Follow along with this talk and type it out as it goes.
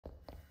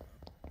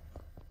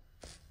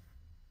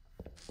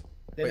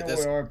They Wait, know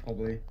where we are,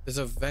 probably. there's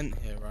a vent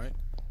here, right?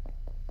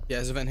 Yeah,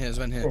 there's a vent here, there's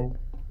a vent here. Bro,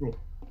 bro.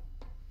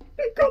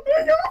 They're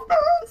coming over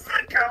us!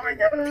 They're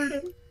coming over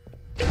us!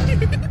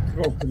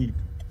 Bro, please.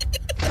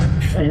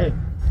 Yeah.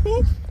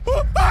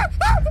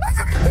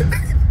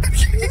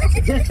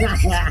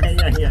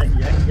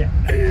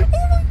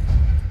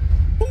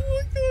 Oh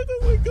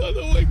my god,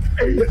 oh my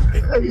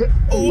god.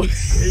 Oh.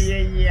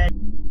 Yeah.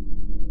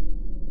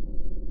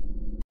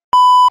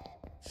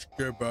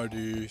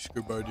 Skibidi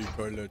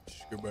toilet,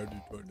 skibidi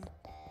toilet.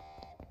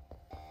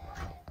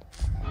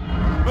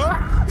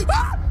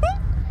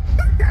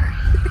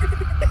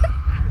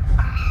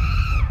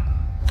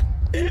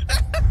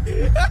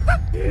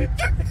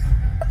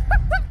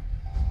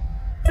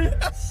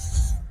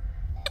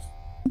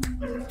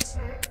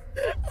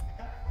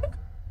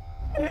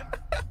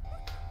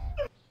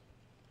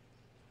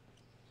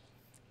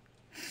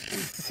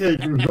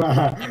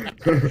 Sigma.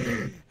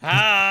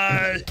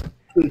 Hi!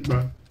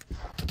 Sigma.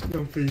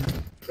 No, please.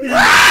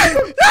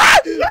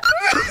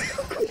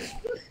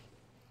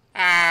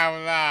 Oh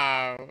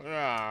no.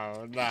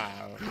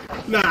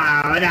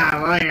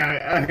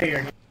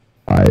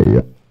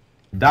 Ohio.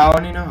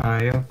 Down in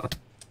Ohio.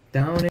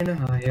 Down in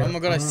Ohio. Oh my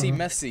god, I see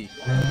Messi.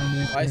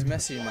 Why is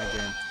Messi in my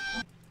game?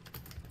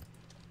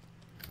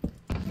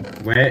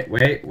 Wait.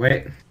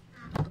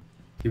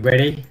 You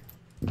ready?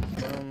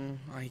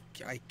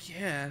 I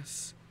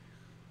guess.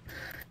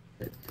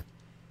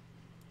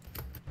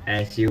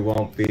 And you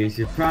won't be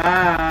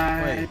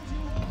surprised.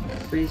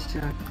 Please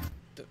check.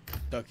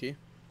 Ducky.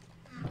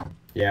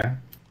 Yeah.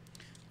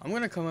 I'm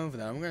gonna come over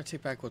there. I'm gonna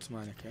take back what's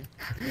mine, okay?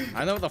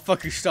 I know what the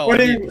fuck you stole. What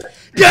are you?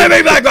 Give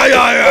me back my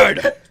iron!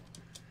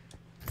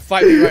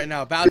 Fight me right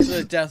now. Battle to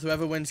the death.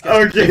 Whoever wins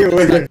gets. Okay,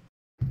 wait.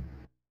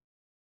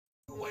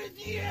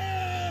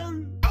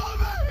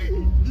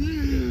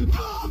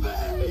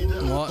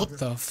 What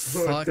the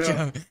fuck?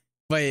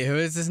 Wait, who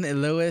is this? Isn't it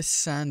Lewis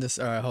Sanders?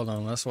 Alright, hold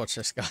on. Let's watch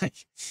this guy.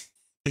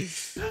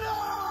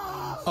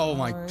 Oh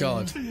my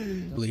god.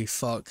 Holy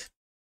fuck.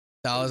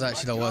 That was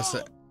actually the worst.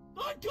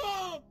 I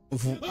can't!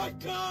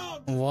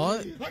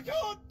 What? I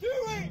can't do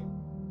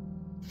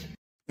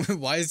it!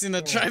 Why is he in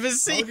the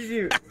driver's How seat? did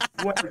you?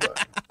 What?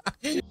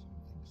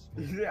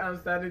 I'm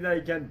standing there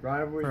again,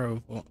 drive with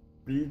Bro, what?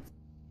 beats.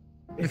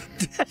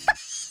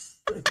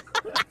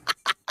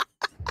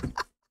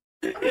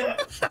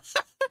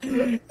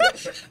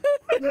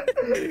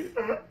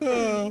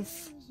 Oh.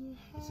 Is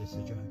this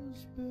a joke?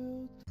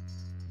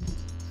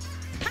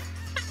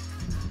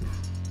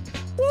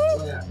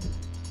 Yeah.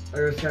 I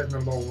just can't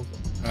remember what.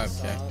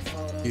 Okay.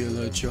 You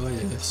look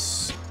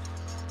joyous.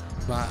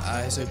 My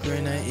eyes are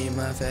green, I eat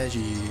my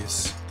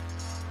veggies.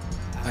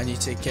 I need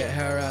to get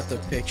her out the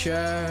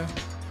picture.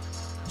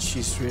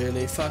 She's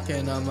really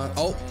fucking on my.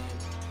 Oh!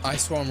 I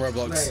swarm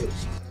Roblox.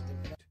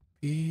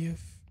 Be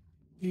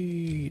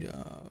afraid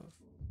of.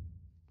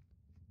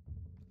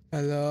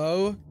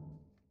 Hello?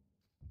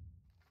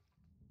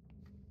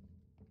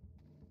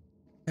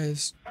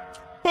 Is.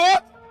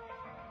 Ah!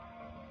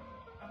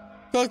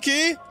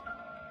 Cookie?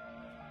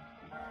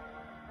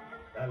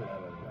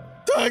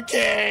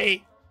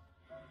 Ducky!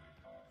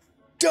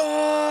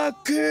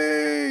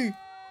 Ducky!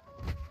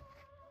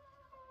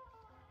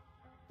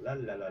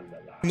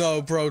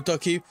 No, bro,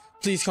 Ducky,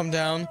 please come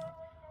down.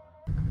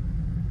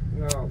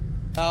 No.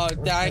 Oh,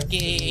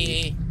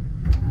 Ducky!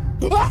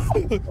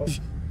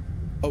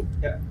 Oh,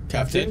 Yeah.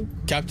 Captain?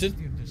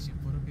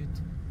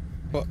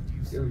 What?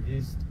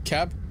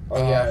 Cab?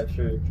 Oh yeah,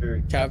 true.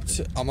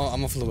 Captain, I'm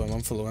gonna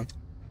follow him,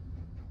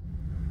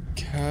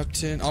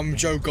 Captain, I'm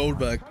Joe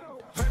Goldberg.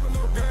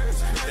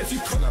 If you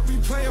could not be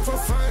playing for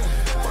fun,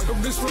 fuck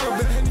up this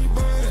world to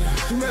anybody.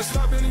 You messed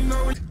up and you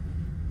know it.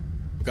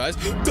 Guys,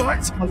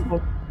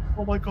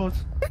 Oh my god.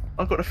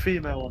 I've got a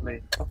female on me.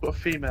 Guys.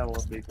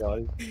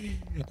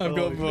 I've got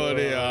Oh,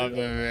 body no. up of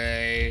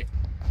me.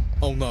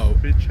 Oh no.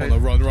 Been Oh no,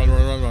 run,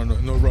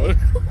 no, run.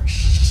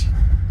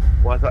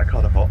 Why is that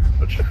kind of hot?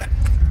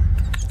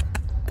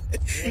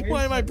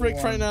 Why am I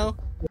bricked right now?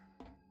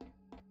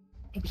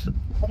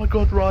 Oh my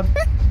god, run!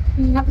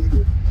 I'm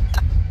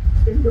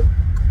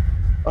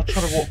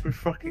trying to walk through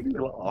fucking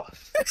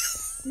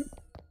glass.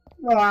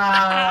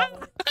 Wow.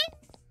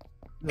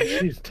 No,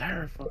 she's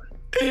terrifying.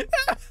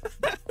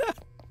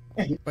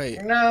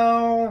 Wait,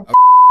 No.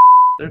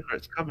 Luca,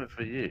 it's coming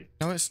for you.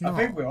 no it's I not.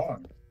 think we are.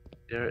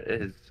 Yeah,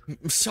 it is.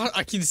 Shut,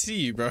 I can see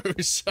you, bro.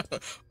 Shut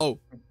up. Oh,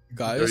 So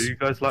guys. you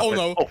guys like Oh this?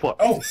 no. Oh fuck.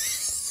 Oh.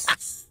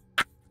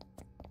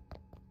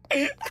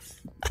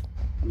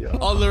 Yeah.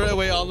 I'll lure it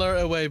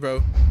away,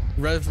 bro.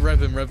 Rev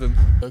him.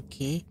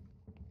 Okay.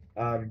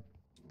 Oh.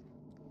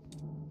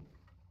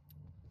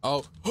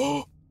 I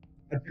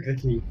took the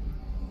key.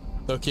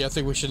 Okay, I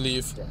think we should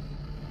leave.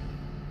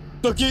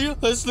 Okay,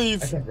 let's I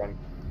leave. can't run.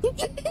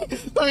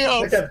 Let me I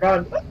out. can't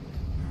run.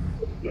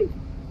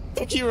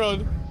 Ducky,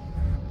 run.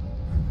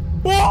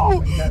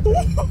 Whoa!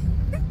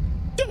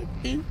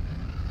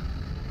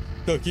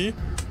 Ducky.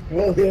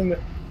 William,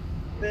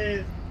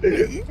 please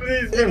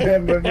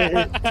remember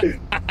me.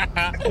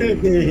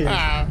 Please.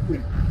 Ah.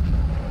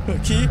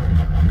 Ducky.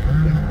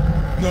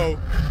 No.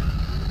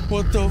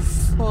 What the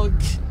fuck?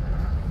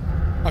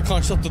 I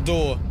can't shut the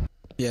door.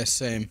 Yeah,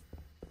 same.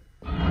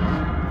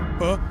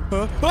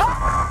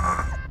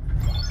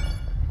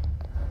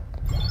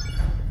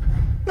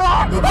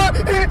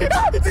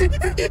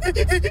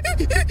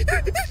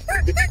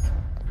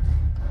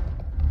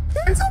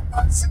 It's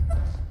impossible.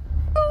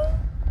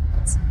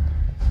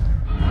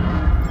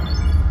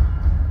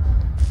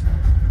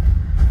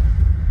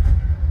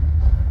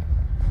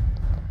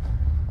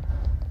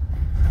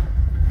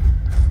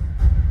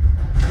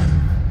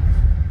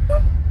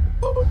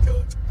 Oh my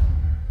god.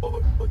 Oh my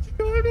fucking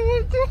god.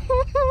 Oh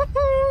my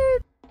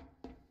god.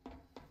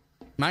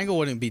 Mango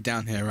wouldn't be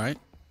down here, right?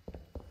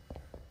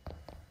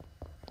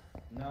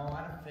 No,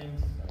 I don't think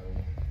so.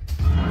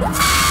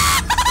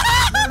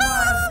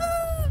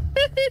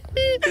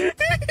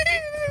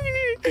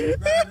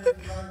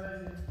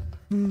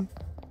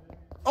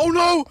 Oh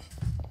no!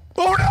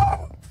 Oh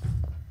no!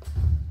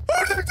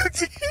 Oh no,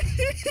 Ducky!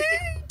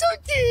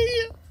 Ducky!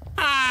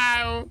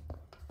 Ow!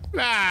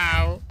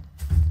 No!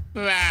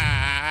 No!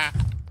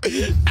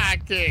 I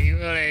can't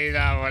believe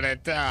I want to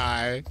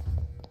die.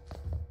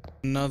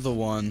 Another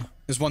one.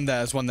 There's one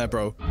there,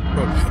 bro.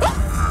 Bro.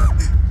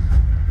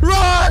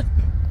 Run!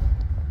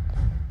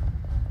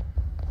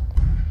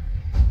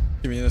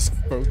 Give me this,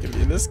 bro. Give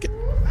me this.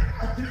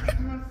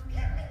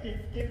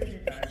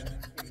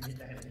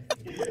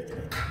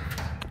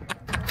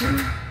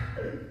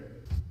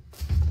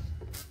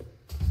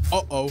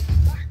 Uh-oh.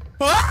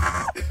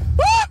 Ah!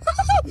 Oh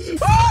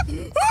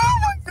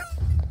my god!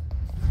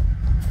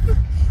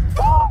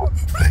 Oh,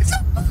 please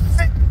have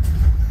mercy!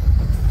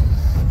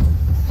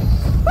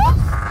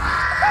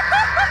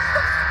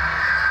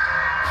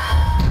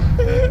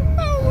 Oh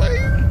my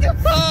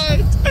god!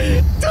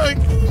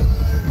 Ducky!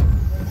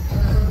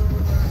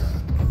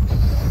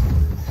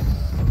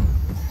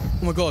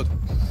 Oh my god.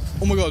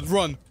 Oh my god,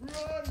 run!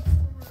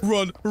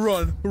 Run,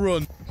 run,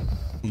 run.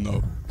 Oh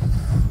no.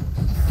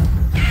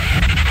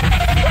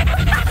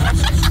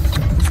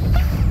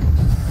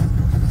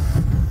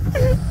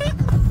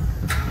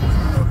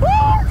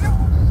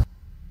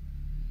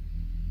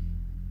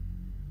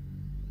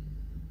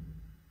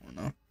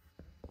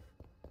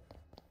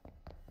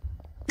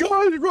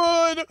 God,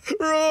 run!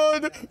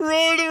 Run!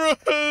 Run!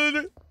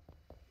 Run!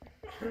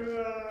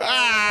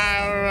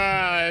 Ah,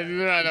 run!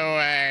 Run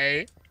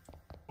away!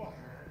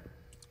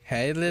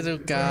 Hey, little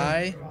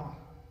guy.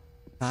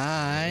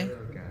 Hi.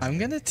 I'm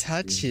gonna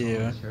touch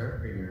you.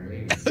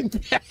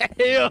 Okay.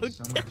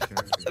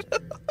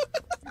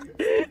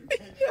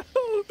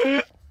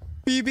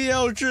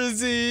 BBL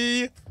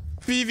Drizzy!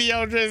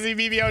 BBL Drizzy!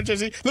 BBL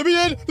Drizzy! Let me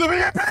in! Let me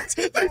in!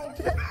 Please!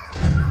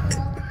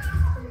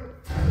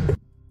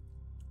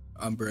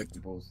 I'm Brick.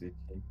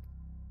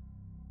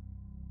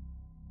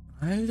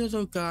 Hi,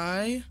 little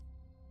guy.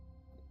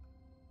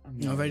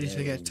 You ready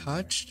to get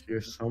touched?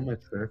 You're so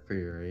mature for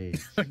your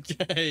age.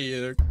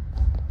 Okay.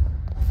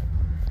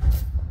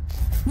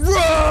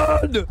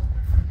 Run!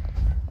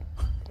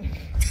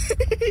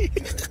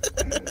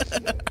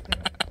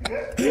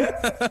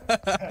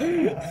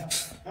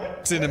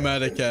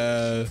 Cinematic.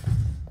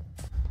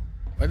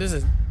 What is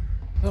it?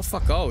 Where the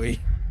fuck are we?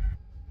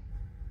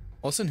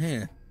 What's in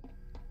here?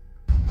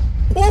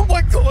 Oh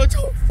my god!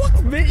 Oh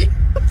fuck me!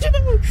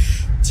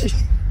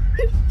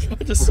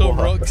 I just saw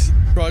Roxy.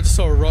 Bro, I just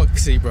saw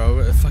Roxy,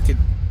 bro. Fucking.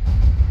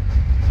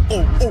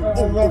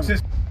 Oh, Roxy.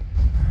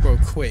 Bro,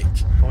 quick.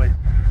 Wait.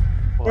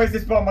 Where's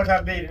this bomb? I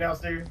can't beat it now,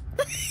 Stu.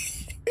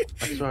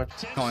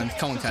 Come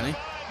on, Kenny.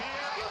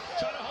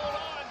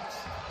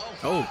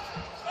 Oh.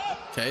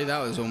 Okay, that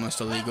was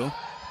almost illegal.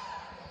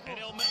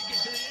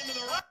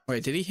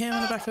 Wait, did he hit him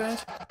on the back of the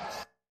head?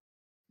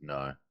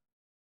 No.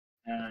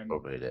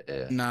 Probably the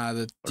ear.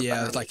 Nah,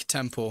 yeah, it's like a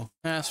temple.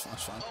 Yeah, that's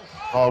fine.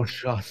 Oh,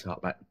 shut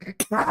up, man.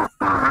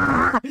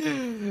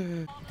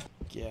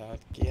 Yeah.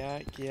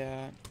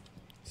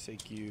 Say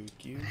you.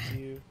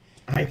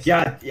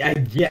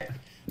 Yeah.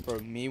 Bro,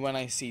 me when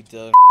I see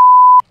the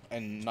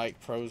and Night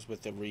Pros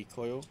with the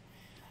recoil,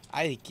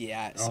 I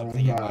get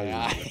something in my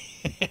eye.